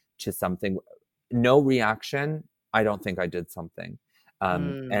reaction to something. No reaction, I don't think I did something.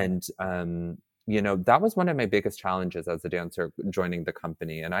 Mm. And that was one of my biggest challenges as a dancer joining the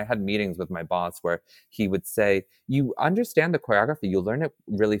company. And I had meetings with my boss where he would say, you understand the choreography, you learn it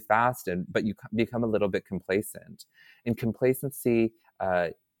really fast, but you become a little bit complacent. And complacency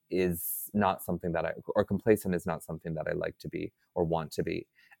is not something that or complacent is not something that I like to be or want to be.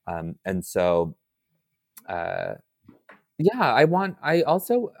 And so, uh, yeah, I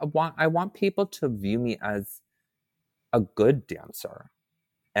want people to view me as a good dancer.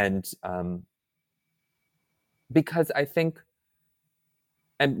 And because I think,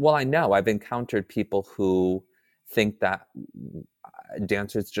 and well, I know I've encountered people who think that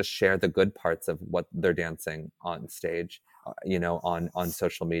dancers just share the good parts of what they're dancing on stage, on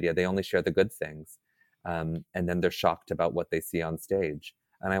social media. They only share the good things, and then they're shocked about what they see on stage.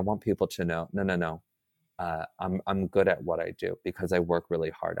 And I want people to know, no, no, no. I'm good at what I do because I work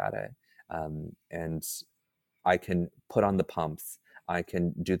really hard at it, and I can put on the pumps, I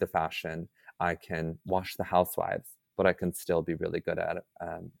can do the fashion, I can wash the housewives, but I can still be really good at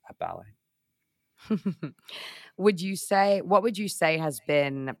ballet. What would you say has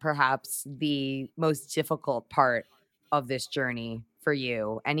been perhaps the most difficult part of this journey for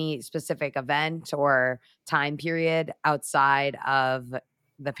you? Any specific event or time period outside of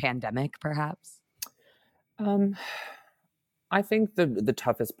the pandemic, perhaps? Um, I think the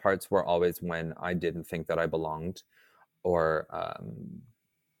toughest parts were always when I didn't think that I belonged, or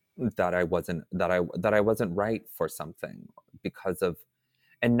that I wasn't right for something, because of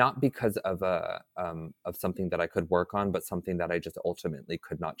and not because of something that I could work on, but something that I just ultimately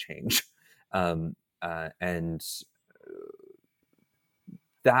could not change. And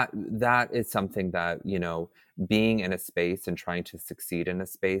that is something that, being in a space and trying to succeed in a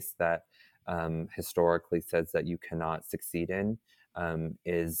space that historically says that you cannot succeed in,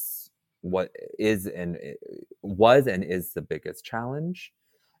 is what is and was and is the biggest challenge.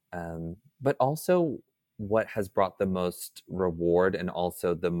 But also what has brought the most reward and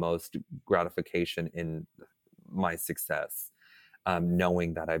also the most gratification in my success,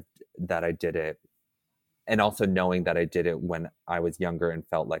 knowing that I did it, and also knowing that I did it when I was younger and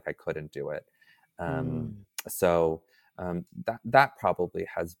felt like I couldn't do it. Um, Mm. so that probably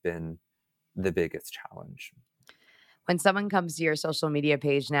has been the biggest challenge. When someone comes to your social media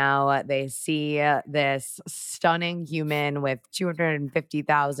page now, they see this stunning human with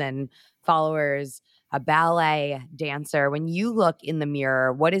 250,000 followers, a ballet dancer. When you look in the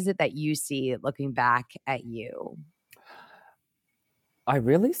mirror, what is it that you see looking back at you? I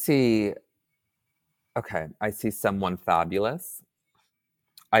really see, okay, I see someone fabulous.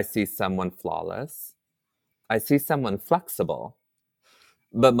 I see someone flawless. I see someone flexible.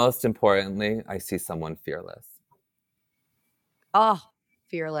 But most importantly, I see someone fearless. Oh,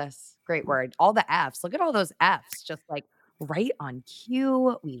 fearless. Great word. All the F's. Look at all those F's. Just like right on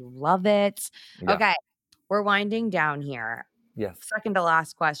cue. We love it. Yeah. Okay. We're winding down here. Yes. Second to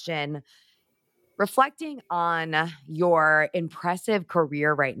last question. Reflecting on your impressive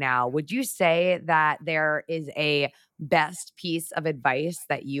career right now, would you say that there is a best piece of advice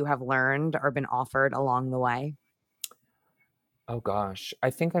that you have learned or been offered along the way? Oh gosh. I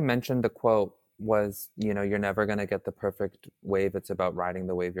think I mentioned the quote was, you're never going to get the perfect wave. It's about riding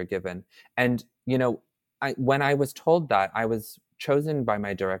the wave you're given. And, when I was told that, I was chosen by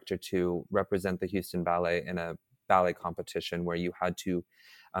my director to represent the Houston Ballet in a ballet competition where you had to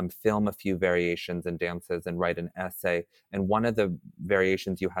film a few variations and dances and write an essay. And one of the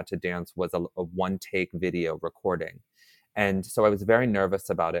variations you had to dance was a one take video recording. And so I was very nervous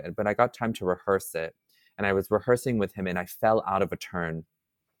about it, but I got time to rehearse it. And I was rehearsing with him and I fell out of a turn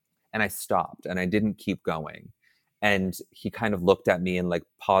and I stopped and I didn't keep going. And he kind of looked at me and like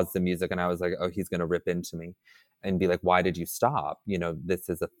paused the music and I was like, oh, he's going to rip into me and be like, why did you stop? This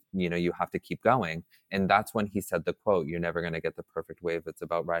is you have to keep going. And that's when he said the quote, you're never going to get the perfect wave. It's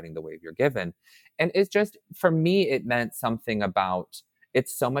about riding the wave you're given. And it's just, for me, it meant something about,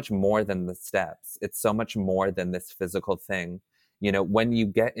 it's so much more than the steps. It's so much more than this physical thing. When you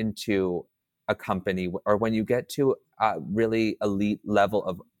get into a company or when you get to a really elite level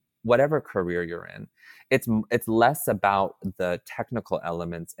of whatever career you're in, it's less about the technical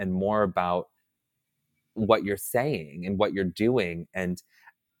elements and more about what you're saying and what you're doing. And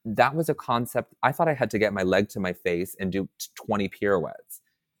that was a concept. I thought I had to get my leg to my face and do 20 pirouettes.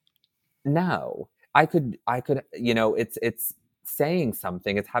 No, I could, it's saying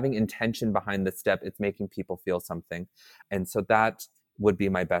something, it's having intention behind the step, it's making people feel something. And so that would be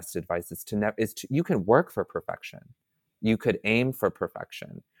my best advice is you can work for perfection. You could aim for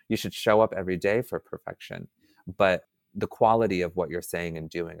perfection. You should show up every day for perfection. But the quality of what you're saying and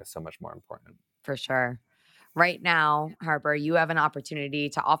doing is so much more important. For sure. Right now, Harper, you have an opportunity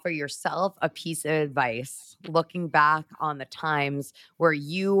to offer yourself a piece of advice looking back on the times where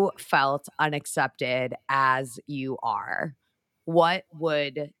you felt unaccepted as you are. What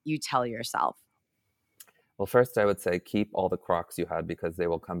would you tell yourself? Well, first I would say keep all the Crocs you had because they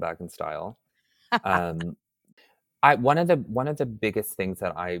will come back in style. Um, one of the biggest things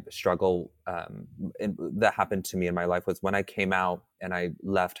that I struggle that happened to me in my life was when I came out and I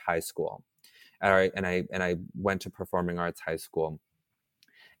left high school. All right, and I went to performing arts high school,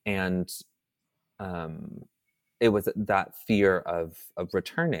 and um, it was that fear of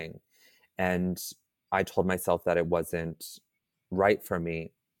returning, and I told myself that it wasn't right for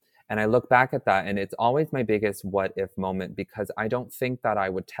me. And I look back at that, and it's always my biggest what if moment because I don't think that I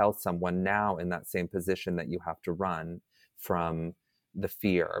would tell someone now in that same position that you have to run from the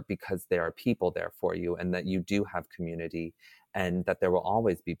fear because there are people there for you and that you do have community and that there will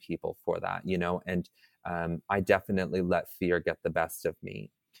always be people for that. And I definitely let fear get the best of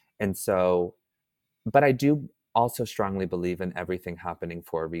me. And so, but I do also strongly believe in everything happening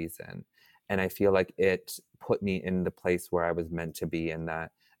for a reason. And I feel like it put me in the place where I was meant to be and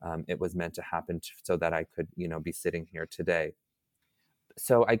that it was meant to happen so that I could, be sitting here today.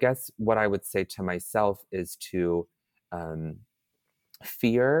 So I guess what I would say to myself is to um,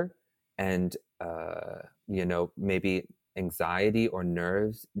 fear and, maybe anxiety or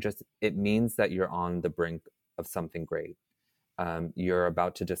nerves, just it means that you're on the brink of something great. You're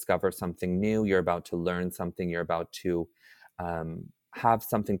about to discover something new. You're about to learn something. You're about to have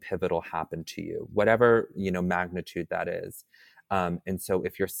something pivotal happen to you, whatever magnitude that is. And so,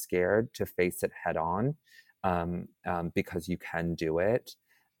 if you're scared to face it head on, because you can do it,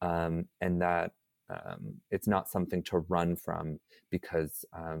 and that it's not something to run from because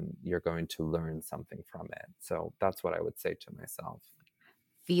you're going to learn something from it. So that's what I would say to myself.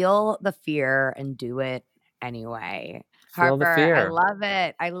 Feel the fear and do it anyway. Feel the Harper, I fear. love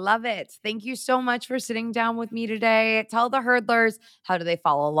it. I love it. Thank you so much for sitting down with me today. Tell the hurdlers, how do they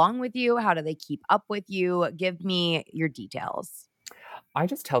follow along with you? How do they keep up with you? Give me your details. I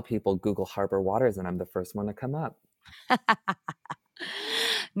just tell people Google Harper Waters and I'm the first one to come up.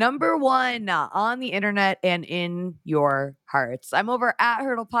 Number one on the internet and in your hearts. I'm over at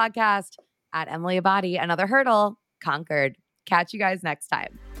Hurdle Podcast at Emily Abadi. Another hurdle conquered. Catch you guys next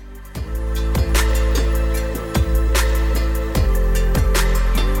time.